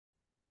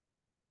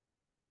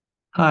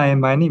Hi,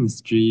 my name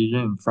is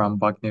Zhiyi from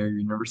Bucknell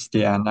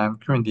University, and I'm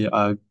currently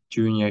a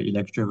junior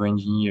electrical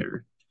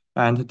engineer.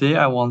 And today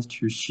I want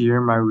to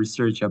share my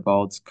research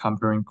about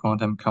comparing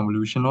quantum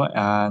convolutional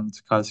and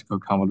classical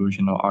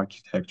convolutional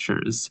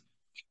architectures.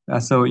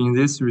 So in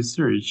this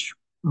research,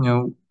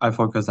 I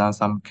focus on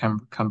some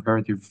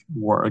comparative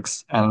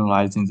works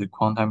analyzing the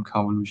quantum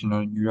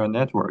convolutional neural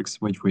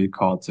networks, which we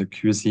call the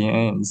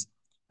QCNs,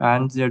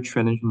 and their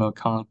traditional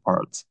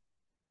counterparts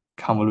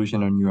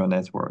convolutional neural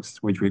networks,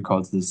 which we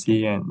call the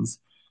CNs.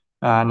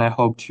 And I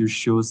hope to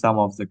show some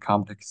of the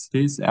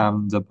complexities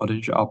and the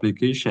potential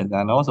applications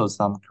and also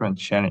some current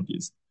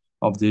challenges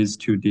of these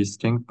two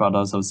distinct but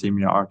also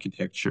similar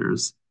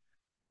architectures.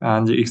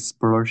 And the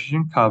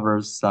exploration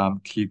covers some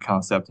key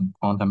concepts in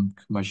quantum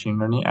machine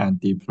learning and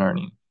deep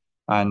learning.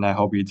 And I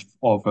hope it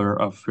offers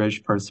a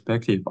fresh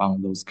perspective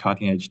on those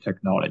cutting edge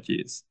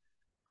technologies.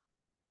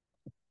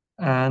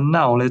 And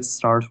now let's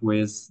start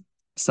with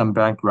some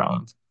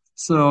background.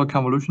 So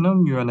convolutional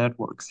neural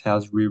networks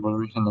has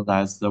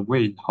revolutionized the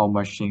way how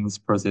machines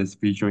process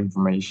visual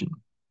information,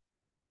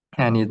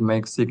 and it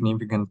makes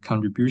significant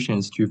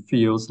contributions to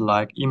fields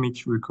like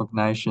image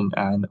recognition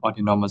and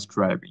autonomous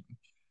driving.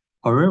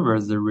 However,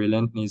 the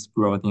relentless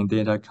growth in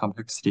data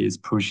complexity is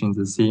pushing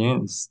the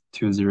CNs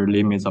to their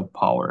limits of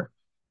power.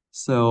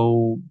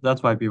 So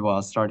that's why people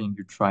are starting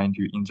to try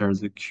to enter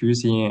the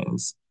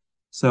QCNs.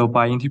 So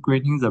by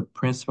integrating the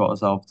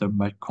principles of the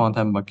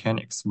quantum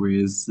mechanics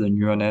with the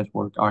neural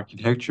network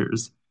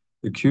architectures,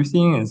 the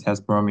QCNs has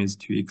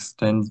promised to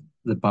extend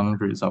the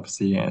boundaries of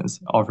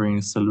CNs,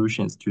 offering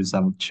solutions to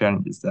some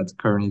challenges that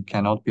currently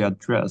cannot be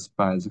addressed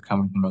by the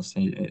conventional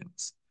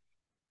CNs.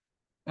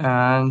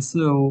 And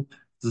so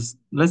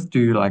let's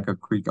do like a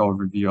quick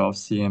overview of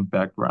CN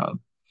background.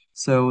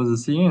 So the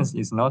CN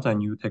is not a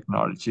new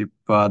technology,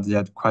 but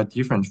they're quite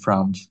different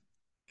from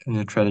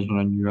the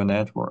traditional neural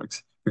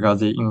networks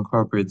because they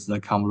incorporate the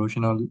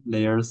convolutional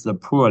layers, the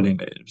pooling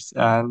layers,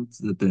 and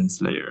the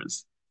dense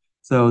layers.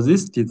 So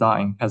this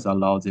design has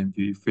allowed them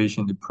to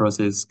efficiently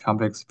process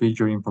complex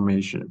visual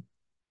information.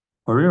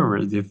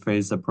 However, they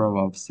face the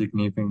problem of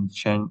significant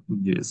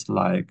changes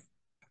like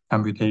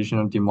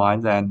computational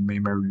demands and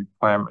memory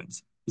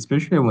requirements,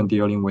 especially when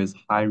dealing with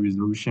high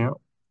resolution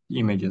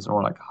images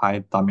or like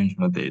high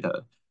dimensional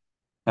data.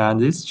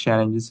 And these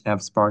challenges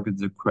have sparked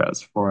the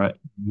quest for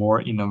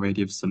more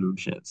innovative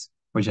solutions,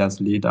 which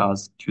has led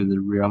us to the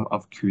realm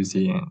of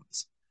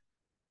QCNs.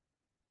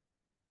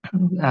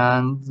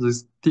 And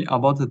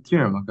about the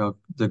theorem of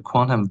the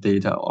quantum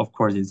data, of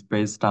course, is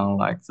based on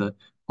like the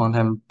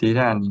quantum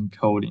data and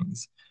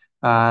encodings.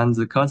 And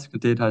the classical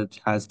data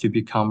has to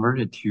be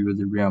converted to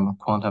the realm of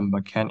quantum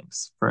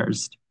mechanics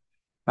first.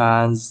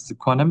 And the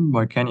quantum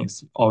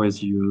mechanics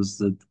always use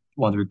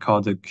what we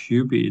call the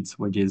qubits,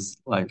 which is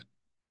like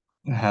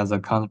has a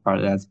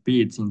counterpart as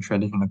bits in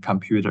traditional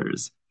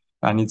computers.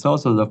 And it's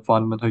also the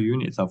fundamental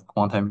units of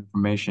quantum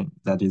information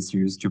that is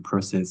used to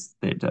process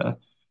data.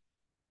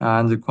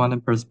 And the quantum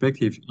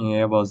perspective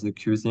enables the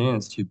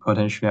QCNs to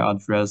potentially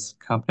address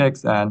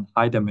complex and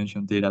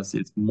high-dimensional data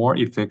sets more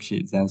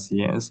effectively than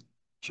CNs,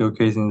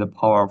 showcasing the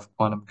power of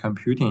quantum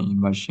computing in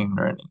machine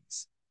learning.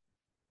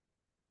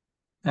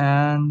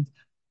 And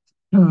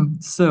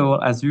so,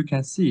 as you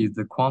can see,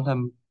 the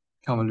quantum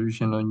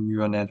convolutional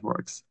neural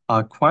networks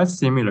are quite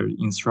similar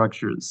in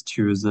structures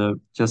to the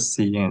just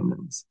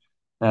CNNs.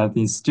 That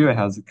it still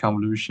has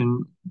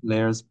convolution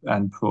layers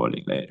and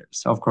pooling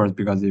layers, of course,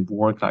 because they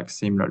work like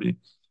similarly.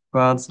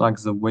 But like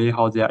the way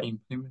how they are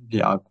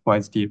implemented are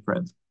quite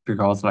different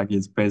because like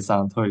it's based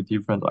on totally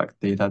different like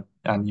data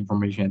and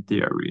information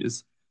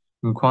theories.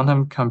 In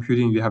quantum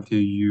computing, you have to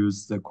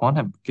use the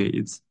quantum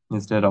gates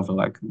instead of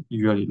like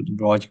usually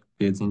logic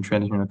gates in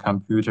traditional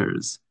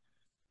computers.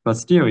 But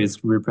still, it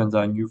represents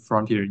a new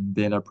frontier in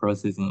data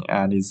processing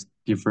and is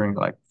different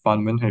like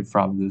fundamentally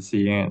from the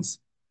CNs.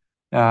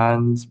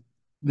 And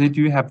they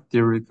do have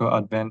theoretical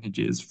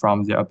advantages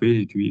from their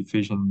ability to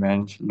efficiently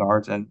manage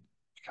large and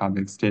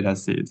complex data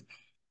sets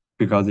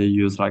because they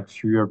use like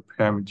fewer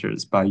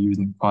parameters by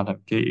using quantum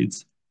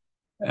gates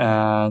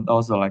and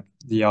also like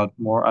the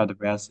more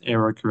advanced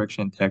error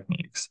correction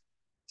techniques.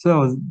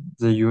 So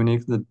the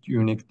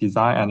unique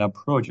design and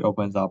approach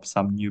opens up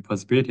some new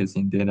possibilities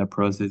in data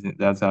processing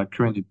that are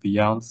currently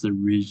beyond the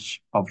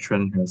reach of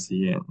traditional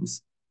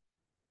CNs.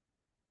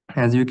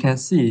 As you can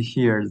see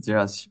here,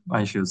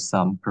 I show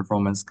some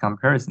performance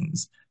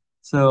comparisons.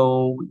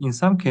 So in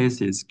some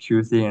cases,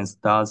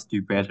 QCNs does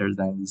do better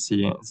than the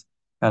CNs.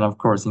 And of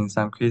course, in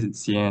some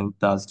cases, CN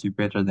does do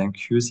better than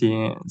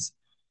QCNs.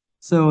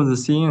 So the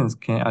CNs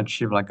can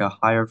achieve like a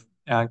higher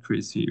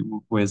accuracy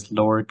with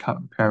lower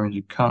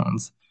parameter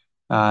counts.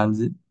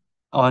 And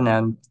on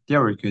and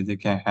theoretically, they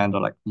can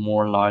handle like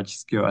more large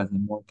scale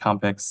and more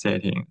complex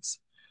settings.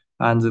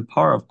 And the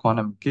power of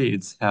quantum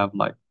gates have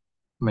like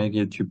make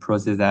it to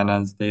process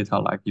analyze data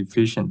like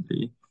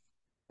efficiently.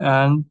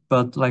 And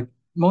but like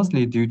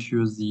mostly due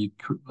to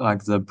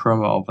like the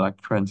problem of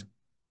like current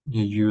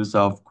use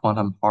of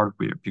quantum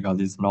hardware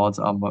because it's not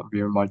a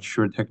very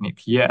mature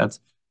technique yet.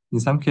 In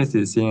some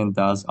cases, CNN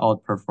does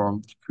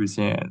outperform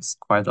QCNs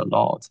quite a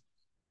lot,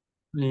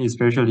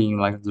 especially in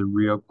like the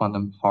real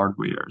quantum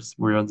hardwares,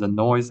 where the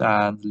noise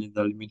and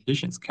the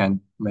limitations can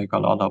make a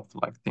lot of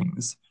like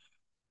things.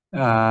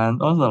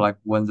 And also like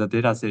when the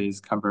data set is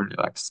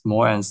comparatively like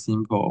small and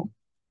simple,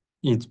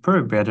 it's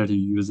probably better to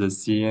use the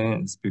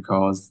CNNs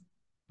because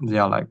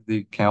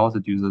they can also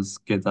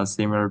get a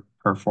similar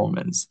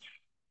performance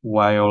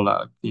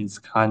while it's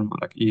kind of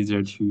like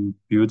easier to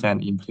build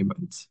and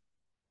implement.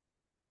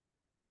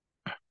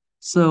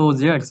 So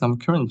there are some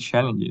current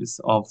challenges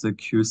of the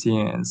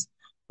QCNs.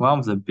 One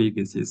of the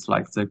biggest is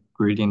like the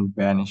gradient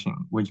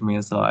vanishing, which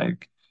means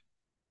like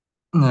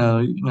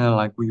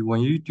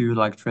when you do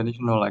like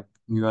traditional like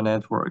neural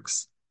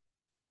networks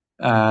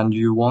and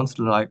you want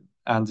to like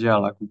and there are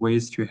like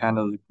ways to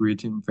handle the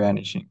gradient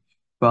vanishing.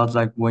 But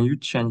like when you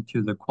change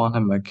to the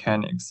quantum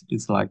mechanics,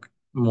 it's like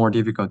more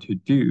difficult to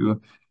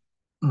do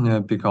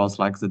because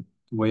like the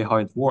way how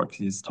it works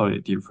is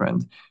totally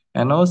different.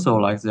 And also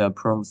like there are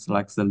problems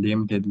like the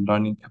limited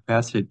learning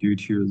capacity due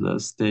to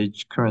the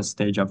current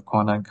stage of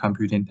quantum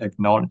computing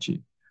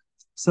technology.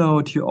 So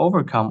to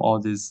overcome all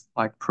these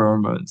like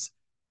problems,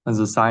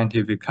 the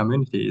scientific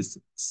community is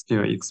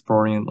still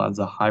exploring like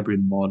the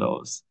hybrid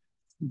models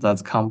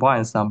that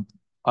combine some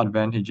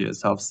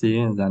advantages of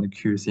CNs and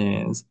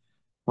QCNs.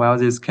 While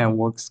this can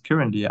work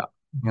currently,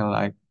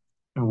 like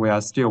we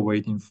are still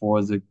waiting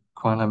for the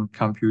quantum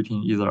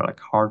computing either like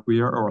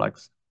hardware or like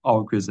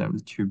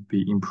algorithms to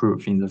be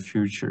improved in the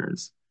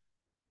futures.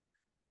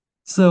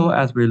 So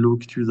as we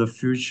look to the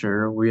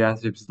future, we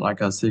anticipate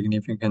like a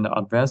significant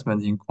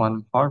advancement in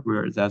quantum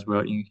hardware that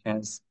will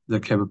enhance the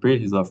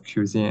capabilities of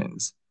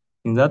QCNs.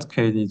 In that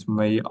case, it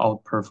may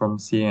outperform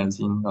CNs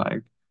in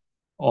like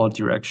all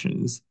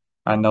directions.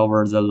 And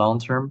over the long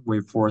term, we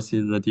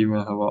foresee the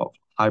development of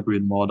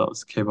hybrid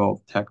models capable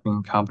of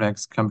tackling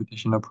complex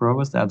computational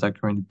problems that are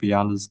currently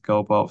beyond the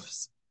scope of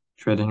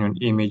traditional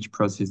image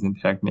processing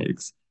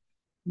techniques.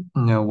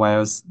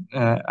 While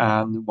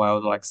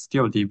like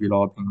still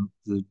developing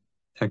the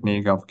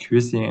technique of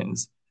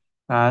QCNs.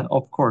 And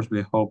of course,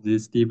 we hope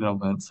these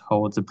developments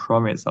hold the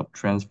promise of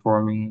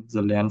transforming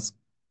the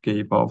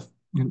landscape of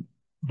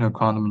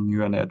quantum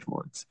neural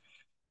networks.